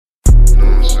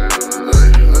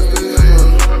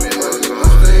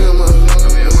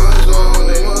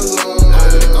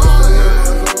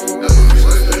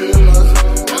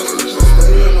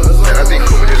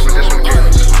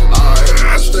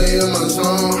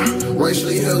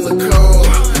racially hella cold.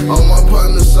 All my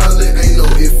partners solid, ain't no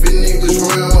iffy niggas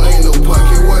round. Ain't no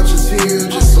pocket watchers here,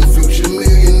 just some future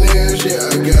millionaires. Yeah,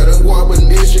 I got a guap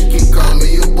initiative, can call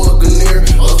me a buccaneer,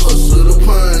 a hustler, the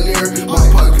pioneer.